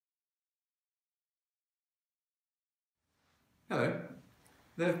Hello.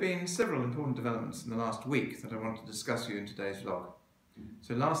 There have been several important developments in the last week that I want to discuss with you in today's vlog.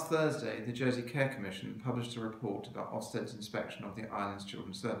 So last Thursday, the Jersey Care Commission published a report about Ofsted's inspection of the island's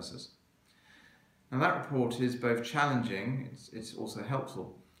children's services. Now that report is both challenging, it's also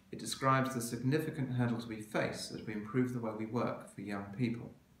helpful. It describes the significant hurdles we face as we improve the way we work for young people.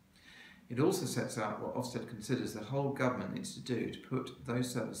 It also sets out what Ofsted considers the whole government needs to do to put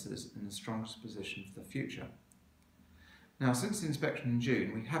those services in the strongest position for the future. Now, since the inspection in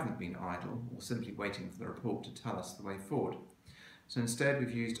June, we haven't been idle or simply waiting for the report to tell us the way forward. So instead,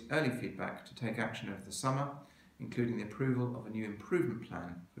 we've used early feedback to take action over the summer, including the approval of a new improvement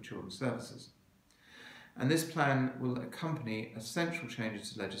plan for children's services. And this plan will accompany essential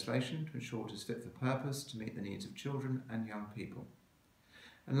changes to legislation to ensure it is fit for purpose to meet the needs of children and young people.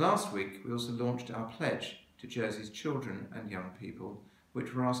 And last week, we also launched our pledge to Jersey's children and young people,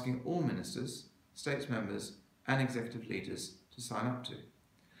 which we're asking all ministers, states members, and executive leaders to sign up to.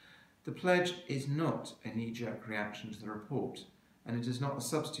 The pledge is not a knee-jerk reaction to the report, and it is not a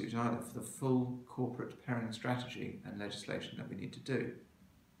substitute either for the full corporate parenting strategy and legislation that we need to do.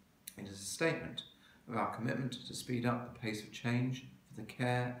 It is a statement of our commitment to speed up the pace of change for the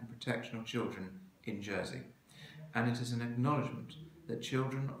care and protection of children in Jersey, and it is an acknowledgement that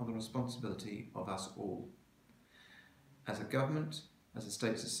children are the responsibility of us all. As a government, as a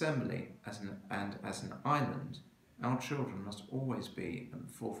States Assembly, and as an island, our children must always be at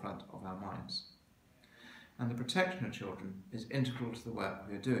the forefront of our minds. And the protection of children is integral to the work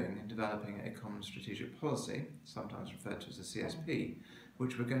we are doing in developing a common strategic policy, sometimes referred to as a CSP,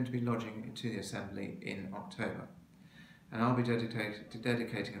 which we're going to be lodging to the Assembly in October. And I'll be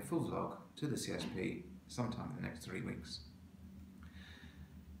dedicating a full vlog to the CSP sometime in the next 3 weeks.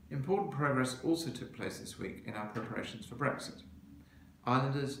 Important progress also took place this week in our preparations for Brexit.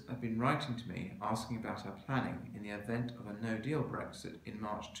 Islanders have been writing to me asking about our planning in the event of a no-deal Brexit in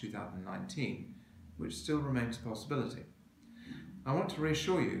March 2019, which still remains a possibility. I want to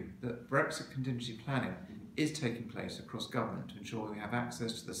reassure you that Brexit contingency planning is taking place across government to ensure we have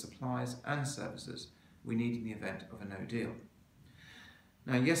access to the supplies and services we need in the event of a no-deal.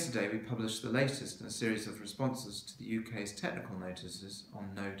 Now, yesterday we published the latest in a series of responses to the UK's technical notices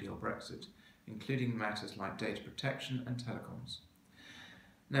on no-deal Brexit, including matters like data protection and telecoms.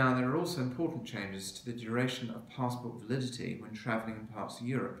 Now, there are also important changes to the duration of passport validity when travelling in parts of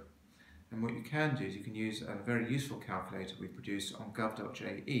Europe. And what you can do is you can use a very useful calculator we produced on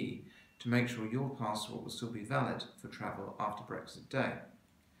gov.je to make sure your passport will still be valid for travel after Brexit Day.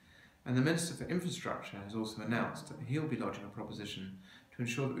 And the Minister for Infrastructure has also announced that he'll be lodging a proposition to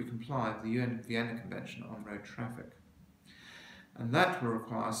ensure that we comply with the UN Vienna Convention on Road Traffic. And that will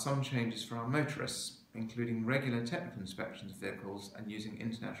require some changes for our motorists, including regular technical inspections of vehicles and using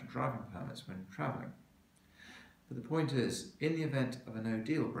international driving permits when travelling. But the point is, in the event of a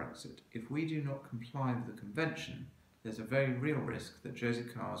no-deal Brexit, if we do not comply with the convention, there's a very real risk that Jersey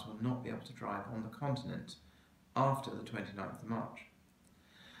cars will not be able to drive on the continent after the 29th of March.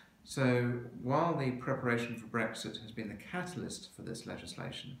 So, while the preparation for Brexit has been the catalyst for this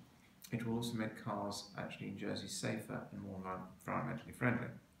legislation, it will also make cars actually in Jersey safer and more environmentally friendly.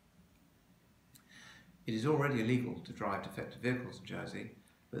 It is already illegal to drive defective vehicles in Jersey,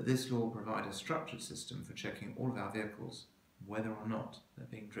 but this law will provide a structured system for checking all of our vehicles, whether or not they're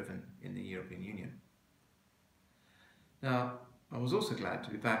being driven in the European Union. Now, I was also glad to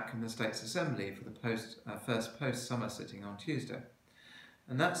be back in the States Assembly for the first post-summer sitting on Tuesday,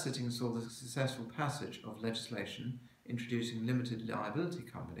 and that sitting saw the successful passage of legislation introducing limited liability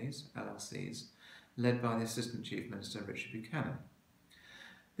companies, LLCs, led by the Assistant Chief Minister Richard Buchanan.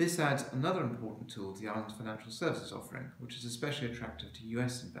 This adds another important tool to the island's financial services offering, which is especially attractive to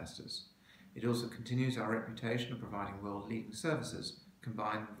US investors. It also continues our reputation of providing world-leading services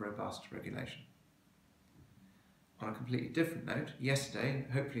combined with robust regulation. On a completely different note, yesterday,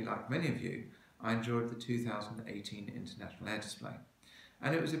 hopefully like many of you, I enjoyed the 2018 International Air Display.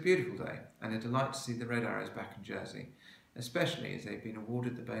 And it was a beautiful day, and a delight to see the Red Arrows back in Jersey, especially as they've been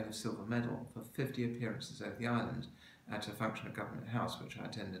awarded the Bailiff Silver Medal for 50 appearances over the island at a function at Government House, which I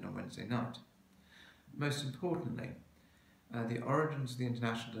attended on Wednesday night. Most importantly, the origins of the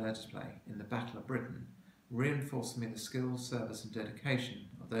International Air Display in the Battle of Britain reinforced for me the skills, service and dedication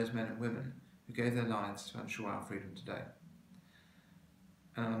of those men and women who gave their lives to ensure our freedom today.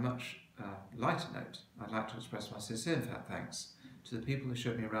 And on a much lighter note, I'd like to express my sincere thanks to the people who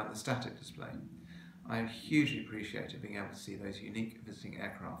showed me around the static display. I hugely appreciated being able to see those unique visiting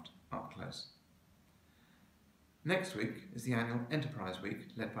aircraft up close. Next week is the annual Enterprise Week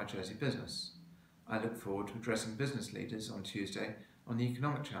led by Jersey Business. I look forward to addressing business leaders on Tuesday on the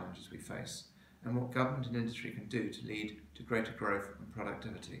economic challenges we face and what government and industry can do to lead to greater growth and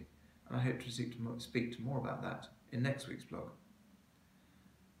productivity. And I hope to speak to more about that in next week's blog.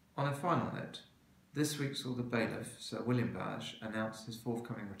 On a final note, this week saw the Bailiff, Sir William Bailhache, announce his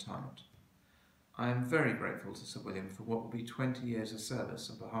forthcoming retirement. I am very grateful to Sir William for what will be 20 years of service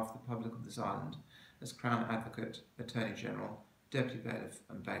on behalf of the public of this island as Crown Advocate, Attorney General, Deputy Bailiff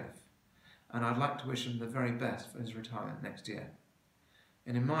and Bailiff, and I'd like to wish him the very best for his retirement next year.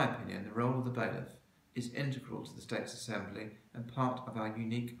 And in my opinion, the role of the Bailiff is integral to the States Assembly and part of our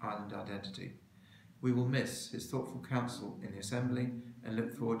unique island identity. We will miss his thoughtful counsel in the Assembly and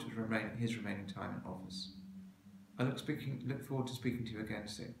look forward to his remaining time in office. I look forward to speaking to you again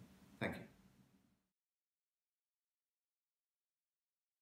soon. Thank you.